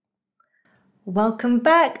Welcome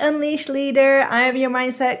back, Unleashed Leader. I am your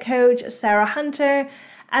mindset coach, Sarah Hunter,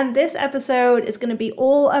 and this episode is going to be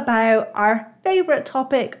all about our favorite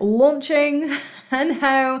topic, launching, and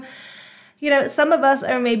how, some of us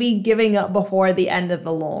are maybe giving up before the end of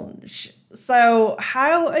the launch. So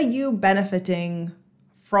how are you benefiting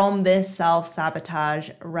from this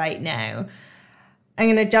self-sabotage right now? I'm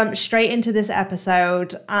going to jump straight into this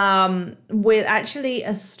episode with actually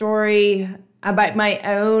a story about my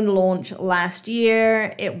own launch last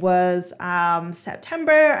year. It was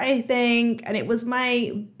September, I think, and it was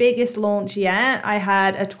my biggest launch yet. I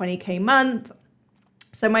had a 20K month,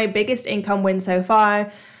 so my biggest income win so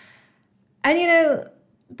far. And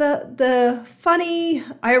the funny,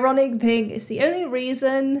 ironic thing is the only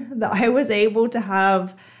reason that I was able to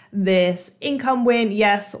have this income win,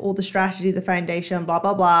 yes, all the strategy, the foundation, blah,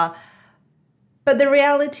 blah, blah. But the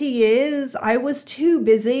reality is I was too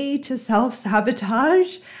busy to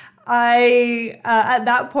self-sabotage. At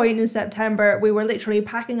that point in September, we were literally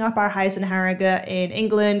packing up our house in Harrogate in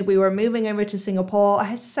England. We were moving over to Singapore. I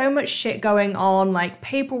had so much shit going on, like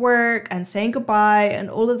paperwork and saying goodbye and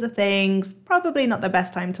all of the things. Probably not the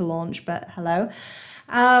best time to launch, but hello.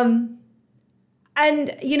 And,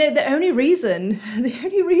 the only reason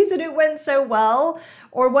it went so well,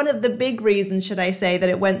 or one of the big reasons, should I say, that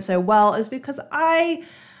it went so well is because I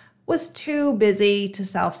was too busy to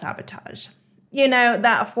self-sabotage.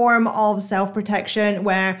 That form of self-protection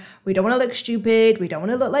where we don't want to look stupid, we don't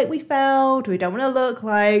want to look like we failed, we don't want to look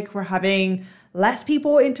like we're having less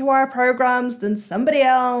people into our programs than somebody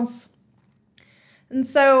else. And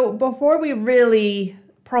so before we really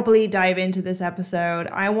properly dive into this episode,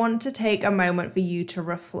 I want to take a moment for you to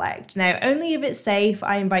reflect. Now, only if it's safe,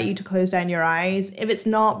 I invite you to close down your eyes. If it's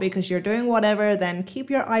not because you're doing whatever, then keep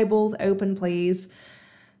your eyeballs open, please.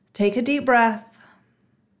 Take a deep breath.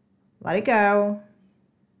 Let it go.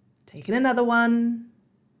 Take in another one.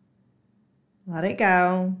 Let it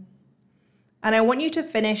go. And I want you to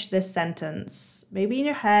finish this sentence, maybe in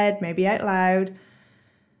your head, maybe out loud.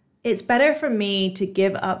 It's better for me to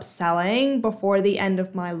give up selling before the end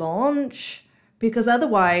of my launch because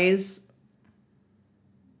otherwise,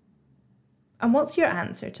 and what's your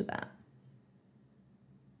answer to that?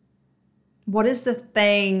 What is the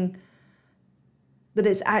thing that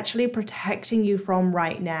is actually protecting you from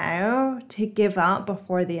right now to give up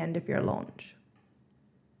before the end of your launch?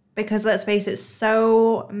 Because let's face it,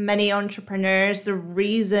 so many entrepreneurs, the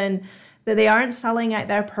reason that they aren't selling out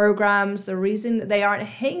their programs, the reason that they aren't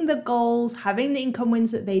hitting the goals, having the income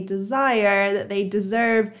wins that they desire, that they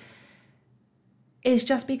deserve, is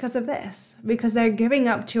just because of this. Because they're giving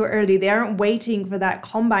up too early. They aren't waiting for that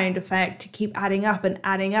compound effect to keep adding up and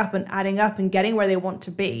adding up and adding up and getting where they want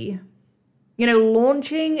to be.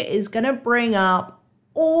 Launching is going to bring up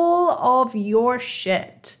all of your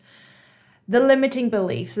shit. The limiting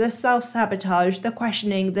beliefs, the self-sabotage, the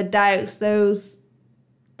questioning, the doubts, those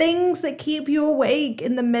things that keep you awake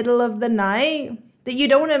in the middle of the night that you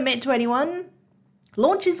don't want to admit to anyone.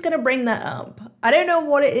 Launch is going to bring that up. I don't know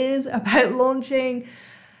what it is about launching.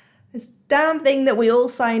 This damn thing that we all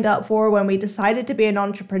signed up for when we decided to be an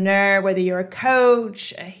entrepreneur, whether you're a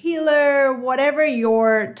coach, a healer, whatever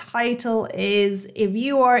your title is, if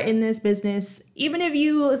you are in this business, even if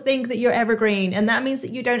you think that you're evergreen, and that means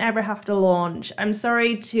that you don't ever have to launch. I'm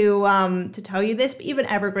sorry to tell you this, but even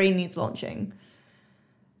evergreen needs launching.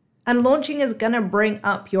 And launching is going to bring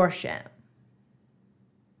up your shit.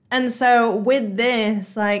 And so with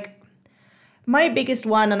this, my biggest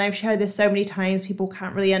one, and I've shared this so many times, people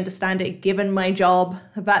can't really understand it given my job,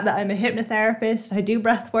 the fact that I'm a hypnotherapist, I do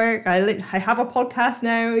breath work, I have a podcast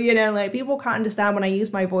now, people can't understand when I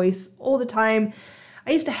use my voice all the time.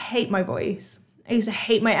 I used to hate my voice. I used to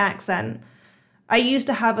hate my accent. I used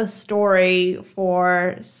to have a story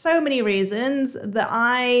for so many reasons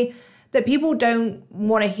that people don't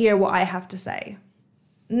want to hear what I have to say.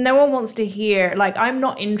 No one wants to hear, I'm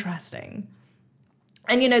not interesting.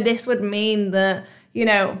 And, this would mean that,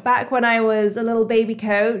 back when I was a little baby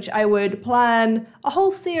coach, I would plan a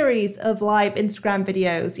whole series of live Instagram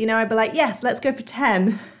videos. I'd be like, yes, let's go for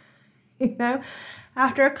 10.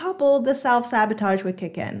 After a couple, the self-sabotage would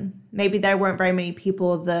kick in. Maybe there weren't very many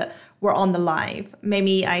people that were on the live.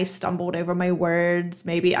 Maybe I stumbled over my words.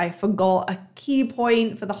 Maybe I forgot a key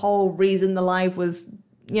point for the whole reason the live was,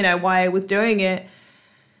 why I was doing it.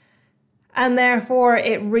 And therefore,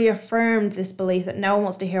 it reaffirmed this belief that no one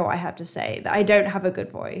wants to hear what I have to say, that I don't have a good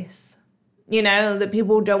voice, that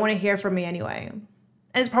people don't want to hear from me anyway. And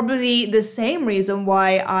it's probably the same reason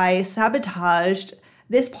why I sabotaged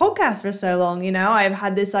this podcast for so long. I've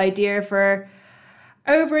had this idea for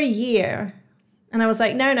over a year. And I was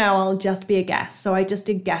like, no, I'll just be a guest. So I just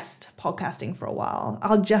did guest podcasting for a while.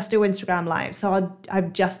 I'll just do Instagram Live. So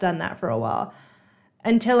I've just done that for a while.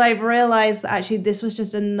 Until I've realized that actually this was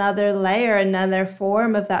just another layer, another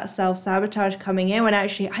form of that self-sabotage coming in. When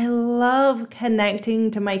actually I love connecting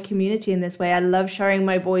to my community in this way. I love sharing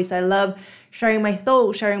my voice. I love sharing my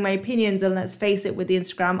thoughts, sharing my opinions. And let's face it, with the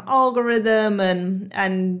Instagram algorithm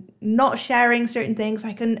and not sharing certain things,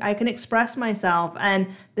 I can express myself, and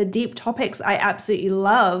the deep topics I absolutely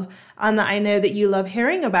love and that I know that you love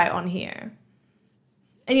hearing about on here.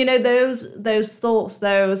 And you know, those thoughts,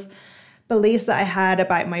 those beliefs that I had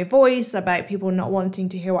about my voice, about people not wanting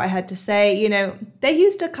to hear what I had to say, you know, they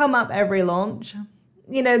used to come up every launch.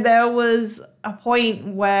 You know, there was a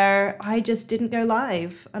point where I just didn't go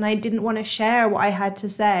live and I didn't want to share what I had to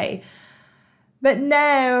say. But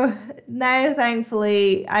now,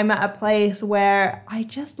 thankfully, I'm at a place where I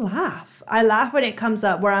just laugh. I laugh when it comes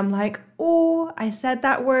up, where I'm like, oh, I said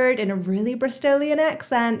that word in a really Bristolian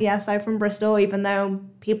accent. Yes, I'm from Bristol, even though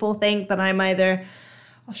people think that I'm either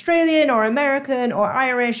Australian or American or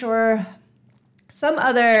Irish or some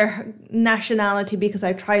other nationality, because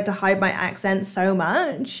I've tried to hide my accent so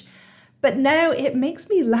much. But now it makes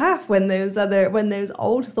me laugh when those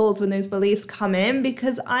old thoughts, when those beliefs come in,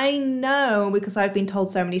 because I know, because I've been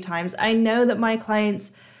told so many times, I know that my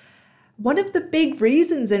clients, one of the big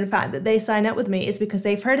reasons, in fact, that they sign up with me is because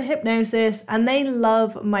they've heard of hypnosis and they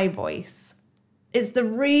love my voice. It's the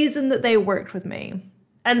reason that they worked with me.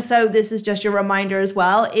 And so this is just your reminder as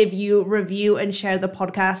well. If you review and share the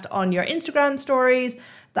podcast on your Instagram stories,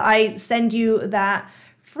 that I send you that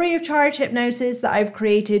free of charge hypnosis that I've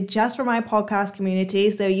created just for my podcast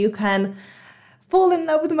community, so you can fall in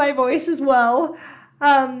love with my voice as well.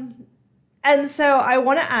 And so I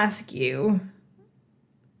want to ask you,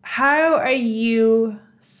 how are you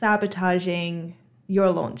sabotaging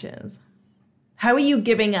your launches? How are you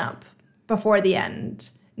giving up before the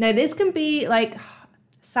end? Now, this can be like,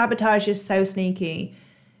 sabotage is so sneaky.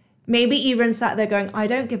 Maybe even sat there going, I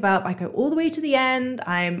don't give up. I go all the way to the end.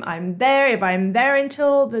 I'm there. If I'm there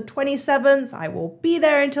until the 27th, I will be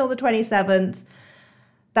there until the 27th.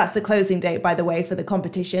 That's the closing date, by the way, for the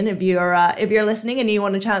competition. If you're listening and you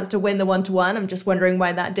want a chance to win the 1-to-1, I'm just wondering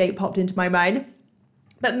why that date popped into my mind.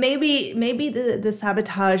 But maybe the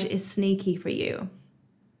sabotage is sneaky for you.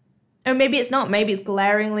 Or maybe it's not. Maybe it's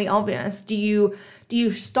glaringly obvious. Do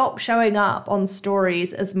you stop showing up on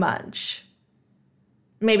stories as much?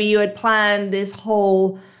 Maybe you had planned this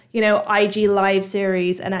whole, IG live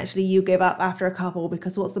series, and actually you give up after a couple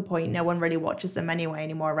because what's the point? No one really watches them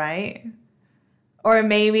anymore, right? Or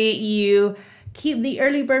maybe you keep the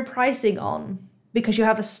early bird pricing on because you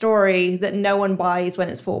have a story that no one buys when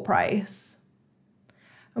it's full price.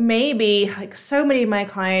 Or maybe, like so many of my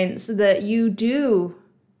clients, that you do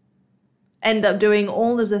end up doing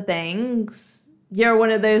all of the things. You're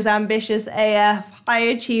one of those ambitious AF, high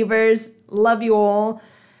achievers, love you all.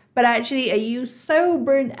 But actually, are you so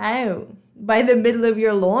burnt out by the middle of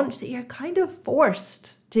your launch that you're kind of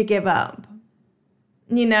forced to give up?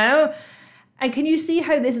 And can you see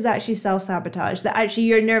how this is actually self-sabotage? That actually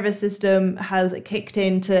your nervous system has kicked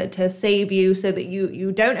in to save you so that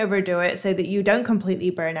you don't overdo it, so that you don't completely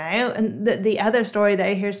burn out. And the other story that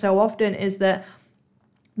I hear so often is that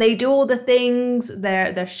they do all the things,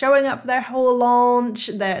 they're showing up for their whole launch,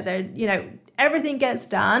 they're everything gets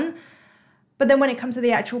done. But then when it comes to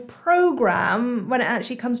the actual program, when it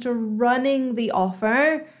actually comes to running the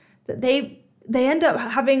offer, that they end up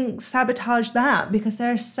having sabotaged that because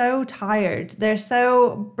they're so tired, they're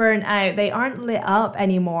so burnt out, they aren't lit up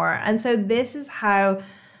anymore. And so this is how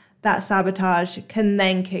that sabotage can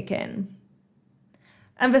then kick in.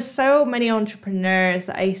 And for so many entrepreneurs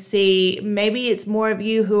that I see, maybe it's more of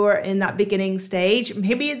you who are in that beginning stage.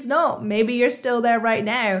 Maybe it's not. Maybe you're still there right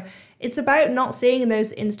now. It's about not seeing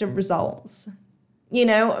those instant results,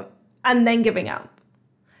 and then giving up.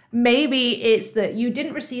 Maybe it's that you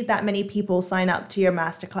didn't receive that many people sign up to your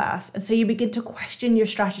masterclass. And so you begin to question your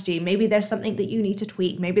strategy. Maybe there's something that you need to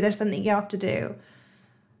tweak. Maybe there's something you have to do.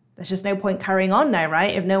 There's just no point carrying on now,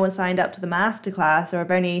 right? If no one signed up to the masterclass, or if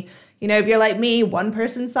only, if you're like me, one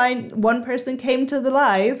person came to the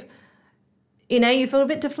live, you feel a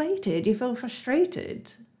bit deflated. You feel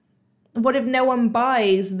frustrated. What if no one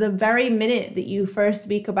buys the very minute that you first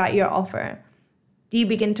speak about your offer? Do you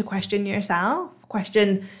begin to question yourself?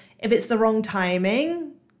 Question if it's the wrong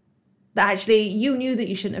timing? That actually you knew that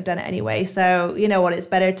you shouldn't have done it anyway. So you know what? It's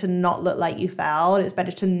better to not look like you failed. It's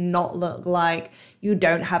better to not look like you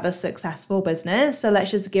don't have a successful business. So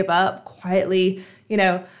let's just give up quietly,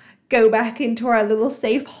 go back into our little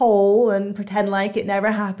safe hole and pretend like it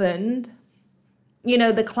never happened.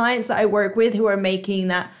 The clients that I work with who are making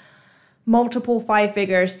that multiple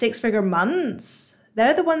 5-figure, 6-figure months,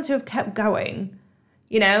 they're the ones who have kept going,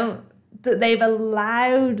 that they've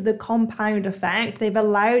allowed the compound effect, they've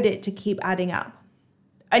allowed it to keep adding up.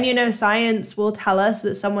 And science will tell us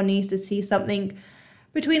that someone needs to see something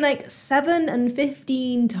between like 7 and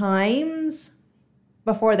 15 times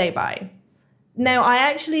before they buy. Now, I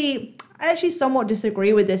actually somewhat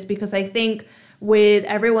disagree with this, because I think with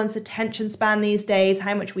everyone's attention span these days,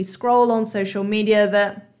 how much we scroll on social media,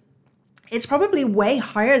 that it's probably way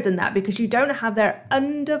higher than that, because you don't have their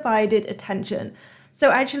undivided attention. So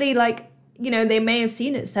actually, they may have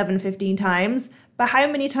seen it 7-15 times, but how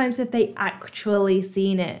many times have they actually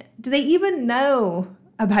seen it? Do they even know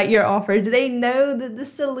about your offer? Do they know that the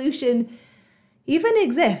solution even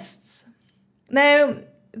exists? Now,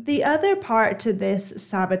 the other part to this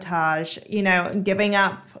sabotage, giving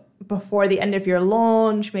up before the end of your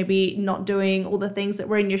launch, maybe not doing all the things that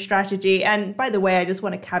were in your strategy. And by the way, I just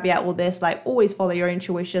want to caveat all this, always follow your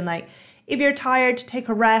intuition. If you're tired, take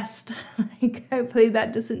a rest. Hopefully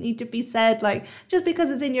that doesn't need to be said. Just because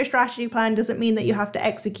it's in your strategy plan doesn't mean that you have to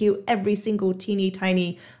execute every single teeny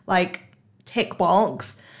tiny, tick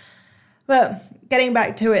box. But getting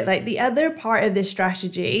back to it, the other part of this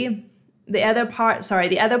strategy, the other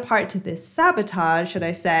part to this sabotage, should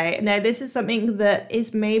I say. Now, this is something that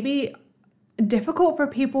is maybe difficult for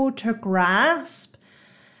people to grasp,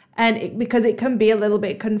 because it can be a little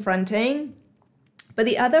bit confronting. But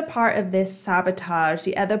the other part of this sabotage,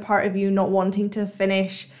 the other part of you not wanting to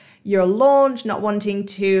finish your launch, not wanting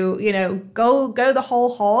to, go the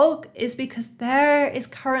whole hog, is because there is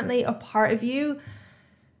currently a part of you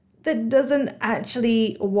that doesn't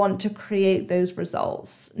actually want to create those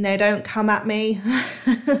results. Now, don't come at me.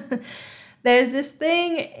 There's this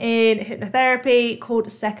thing in hypnotherapy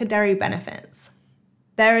called secondary benefits.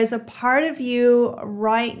 There is a part of you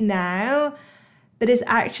right now that is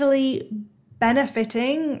actually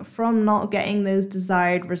benefiting from not getting those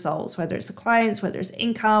desired results, whether it's the clients, whether it's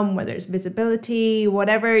income, whether it's visibility,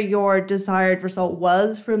 whatever your desired result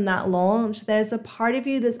was from that launch. There's a part of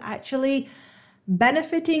you that's actually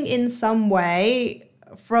benefiting in some way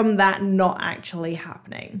from that not actually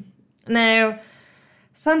happening. Now,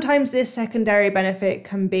 sometimes this secondary benefit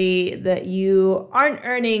can be that you aren't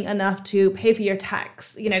earning enough to pay for your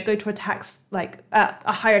tax, go to a tax,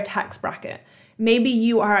 a higher tax bracket. Maybe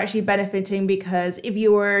you are actually benefiting because if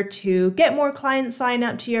you were to get more clients sign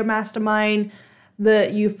up to your mastermind,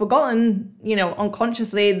 that you've forgotten,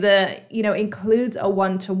 unconsciously, that, includes a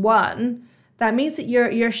one-to-one. That means that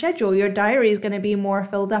your schedule, your diary is going to be more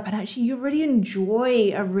filled up, and actually you really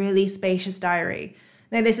enjoy a really spacious diary.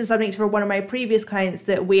 Now, this is something for one of my previous clients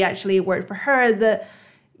that we actually worked for her, that,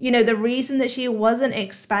 the reason that she wasn't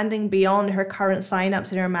expanding beyond her current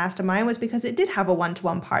signups in her mastermind was because it did have a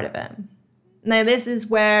one-to-one part of it. Now, this is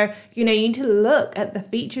where, you need to look at the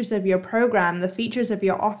features of your program, the features of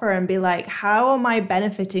your offer, and be like, how am I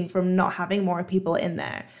benefiting from not having more people in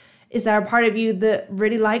there? Is there a part of you that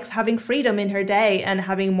really likes having freedom in her day, and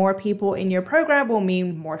having more people in your program will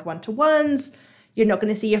mean more one-to-ones? You're not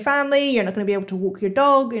going to see your family. You're not going to be able to walk your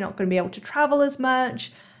dog. You're not going to be able to travel as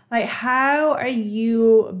much. How are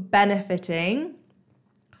you benefiting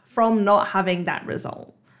from not having that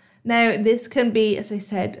result? Now, this can be, as I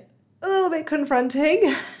said, a little bit confronting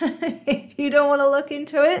if you don't want to look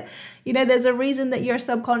into it. There's a reason that your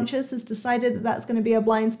subconscious has decided that that's going to be a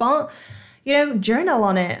blind spot. Journal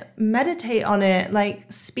on it, meditate on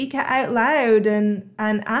it, speak it out loud, and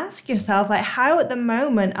ask yourself, how at the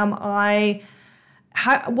moment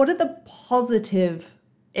what are the positive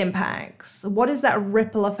impacts? What is that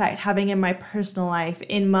ripple effect having in my personal life,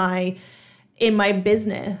 in my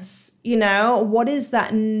business? What is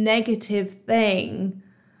that negative thing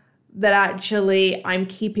that actually I'm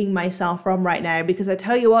keeping myself from right now? Because I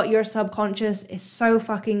tell you what, your subconscious is so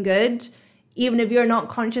fucking good. Even if you're not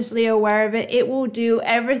consciously aware of it, it will do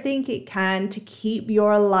everything it can to keep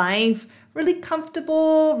your life really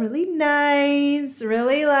comfortable, really nice,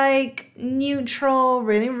 really neutral,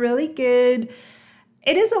 really, really good.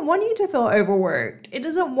 It doesn't want you to feel overworked. It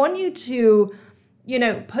doesn't want you to,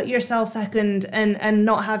 put yourself second and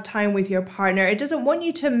not have time with your partner. It doesn't want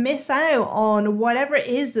you to miss out on whatever it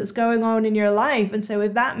is that's going on in your life. And so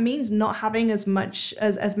if that means not having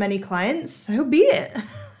as many clients, so be it.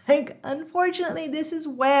 Unfortunately, this is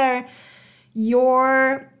where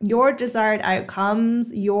your desired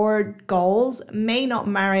outcomes, your goals may not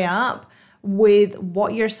marry up with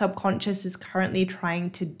what your subconscious is currently trying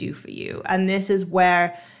to do for you. And this is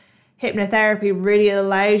where hypnotherapy really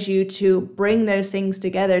allows you to bring those things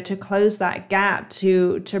together, to close that gap,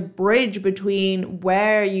 to bridge between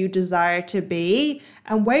where you desire to be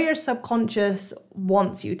and where your subconscious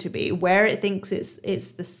wants you to be, where it thinks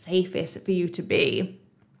it's the safest for you to be.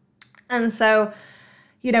 And so,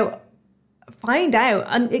 find out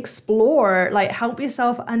and explore, help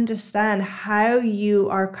yourself understand how you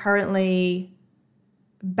are currently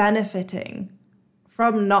benefiting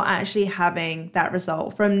from not actually having that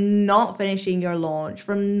result, from not finishing your launch,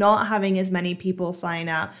 from not having as many people sign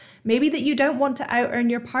up. Maybe that you don't want to out-earn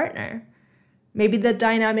your partner. Maybe the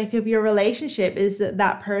dynamic of your relationship is that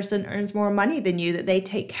that person earns more money than you, that they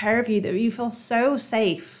take care of you, that you feel so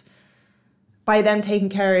safe by them taking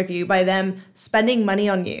care of you, by them spending money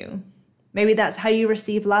on you. Maybe that's how you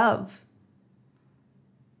receive love.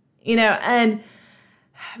 And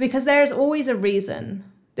because there's always a reason.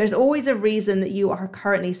 There's always a reason that you are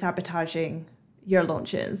currently sabotaging your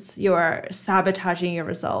launches. You are sabotaging your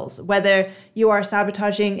results. Whether you are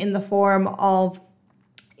sabotaging in the form of,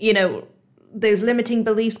 those limiting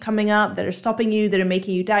beliefs coming up that are stopping you, that are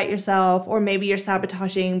making you doubt yourself, or maybe you're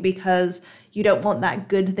sabotaging because you don't want that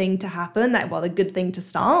good thing to happen, the good thing to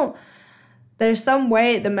start. There's some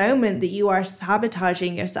way at the moment that you are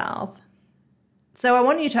sabotaging yourself. So I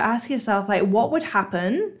want you to ask yourself, what would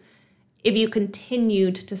happen if you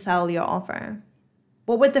continued to sell your offer?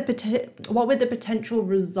 What would the potential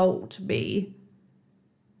result be?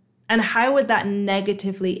 And how would that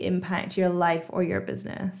negatively impact your life or your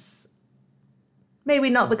business?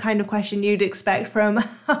 Maybe not the kind of question you'd expect from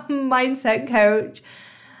a mindset coach,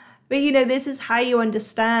 but this is how you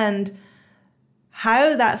understand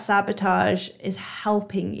how that sabotage is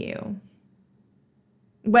helping you.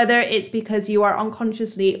 Whether it's because you are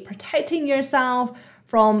unconsciously protecting yourself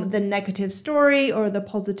from the negative story or the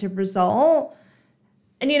positive result.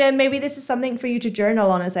 And, maybe this is something for you to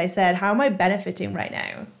journal on, as I said. How am I benefiting right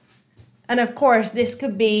now? And of course, this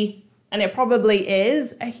could be, and it probably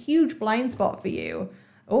is, a huge blind spot for you.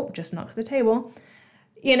 Oh, just knocked the table.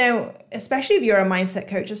 Especially if you're a mindset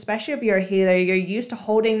coach, especially if you're a healer, you're used to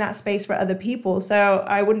holding that space for other people. So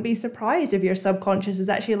I wouldn't be surprised if your subconscious is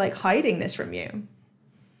actually hiding this from you.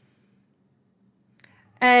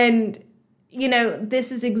 And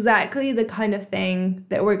this is exactly the kind of thing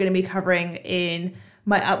that we're going to be covering in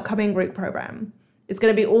my upcoming group program. It's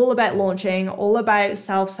going to be all about launching, all about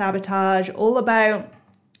self-sabotage, all about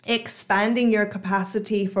expanding your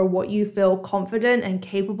capacity for what you feel confident and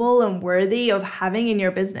capable and worthy of having in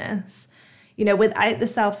your business. Without the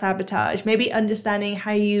self-sabotage, maybe understanding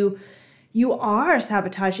how you are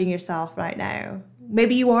sabotaging yourself right now.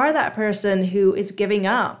 Maybe you are that person who is giving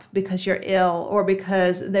up because you're ill or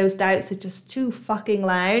because those doubts are just too fucking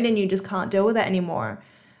loud and you just can't deal with it anymore.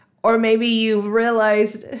 Or maybe you've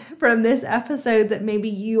realized from this episode that maybe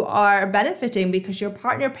you are benefiting because your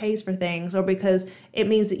partner pays for things, or because it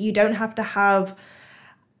means that you don't have to have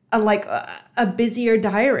a busier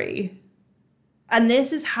diary. And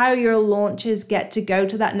this is how your launches get to go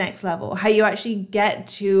to that next level, how you actually get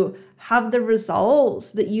to have the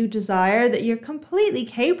results that you desire, that you're completely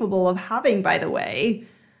capable of having, by the way.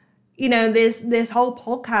 This whole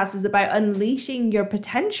podcast is about unleashing your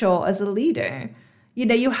potential as a leader.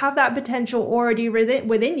 You have that potential already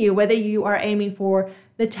within you, whether you are aiming for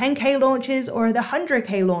the 10K launches or the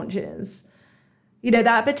 100K launches.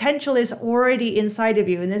 That potential is already inside of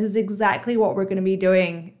you. And this is exactly what we're going to be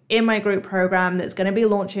doing in my group program that's going to be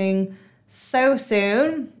launching so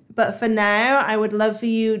soon. But for now, I would love for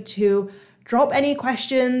you to drop any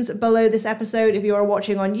questions below this episode if you are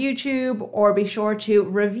watching on YouTube, or be sure to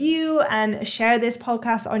review and share this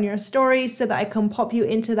podcast on your stories so that I can pop you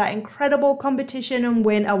into that incredible competition and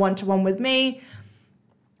win a one-to-one with me.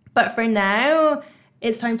 But for now,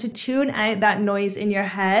 it's time to tune out that noise in your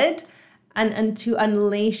head and to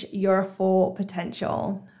unleash your full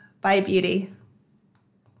potential. Bye, beauty.